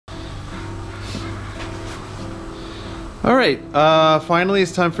All right, finally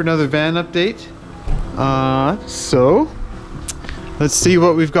it's time for another van update. So let's see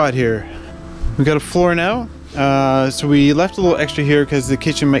what we've got here. We've got a floor now. So we left a little extra here because the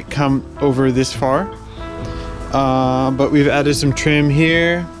kitchen might come over this far. But we've added some trim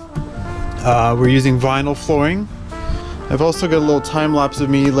here. We're using vinyl flooring. I've also got a little time lapse of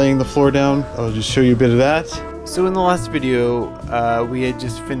me laying the floor down. I'll just show you a bit of that. So in the last video, we had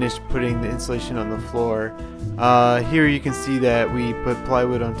just finished putting the insulation on the floor. Here you can see that we put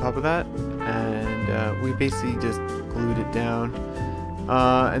plywood on top of that, and we basically just glued it down,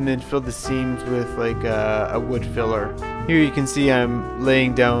 and then filled the seams with like a wood filler. Here you can see I'm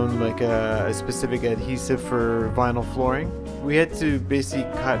laying down like a specific adhesive for vinyl flooring. We had to basically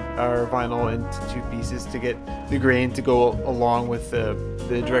cut our vinyl into two pieces to get the grain to go along with the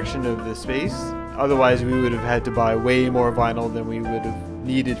direction of the space. Otherwise we would have had to buy way more vinyl than we would have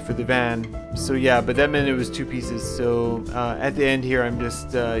needed for the van. So yeah, but that meant it was two pieces. So at the end here I'm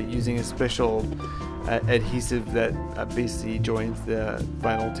just using a special adhesive that basically joins the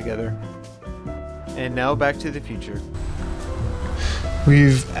vinyl together. And now back to the future.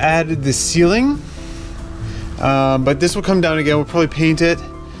 We've added the ceiling, but this will come down again. We'll probably paint it.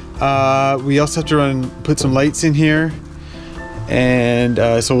 We also have to put some lights in here, and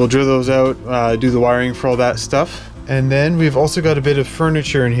so we'll drill those out, do the wiring for all that stuff. And then we've also got a bit of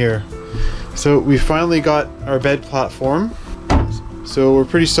furniture in here. So we finally got our bed platform, so we're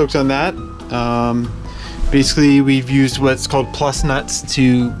pretty stoked on that. Basically we've used what's called plus nuts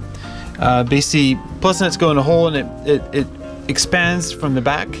to basically, plus nuts go in a hole and it expands from the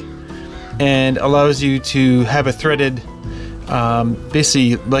back and allows you to have a threaded,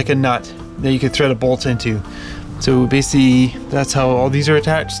 basically like a nut that you could thread a bolt into. So basically that's how all these are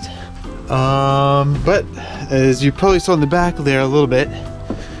attached. But as you probably saw in the back there a little bit,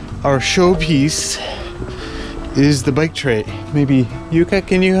 our showpiece is the bike tray. Maybe Yuka,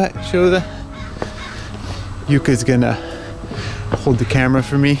 can you show the? Yuka's gonna hold the camera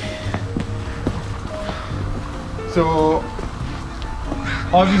for me. So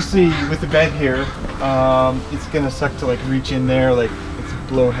obviously with the bed here, it's gonna suck to like reach in there, like it's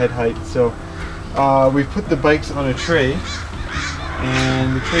below head height. So we've put the bikes on a tray,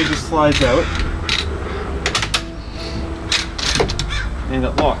 and the tray just slides out and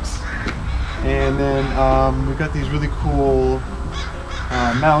it locks. And then we've got these really cool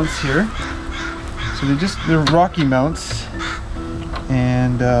mounts here. So they're Rocky mounts,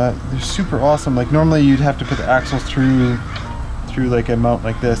 and they're super awesome. Like normally you'd have to put the axle through like a mount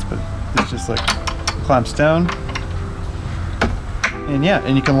like this, but it's just like clamps down. And yeah,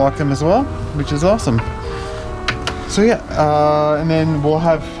 and you can lock them as well, which is awesome. So yeah, and then we'll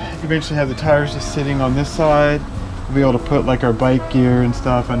eventually have the tires just sitting on this side. We'll be able to put like our bike gear and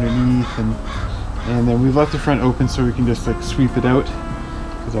stuff underneath, and then we've left the front open so we can just like sweep it out,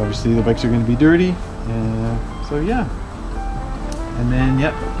 because obviously the bikes are going to be dirty. So yeah, and then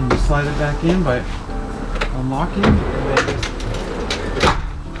yep, you can just slide it back in by unlocking, and then it just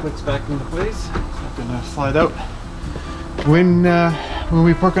clicks back into place. It's not going to slide out when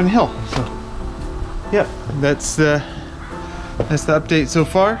we park on the hill. So yeah, that's the update so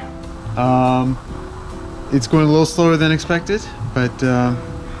far. It's going a little slower than expected, but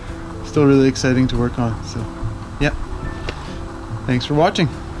still really exciting to work on. So yeah, thanks for watching.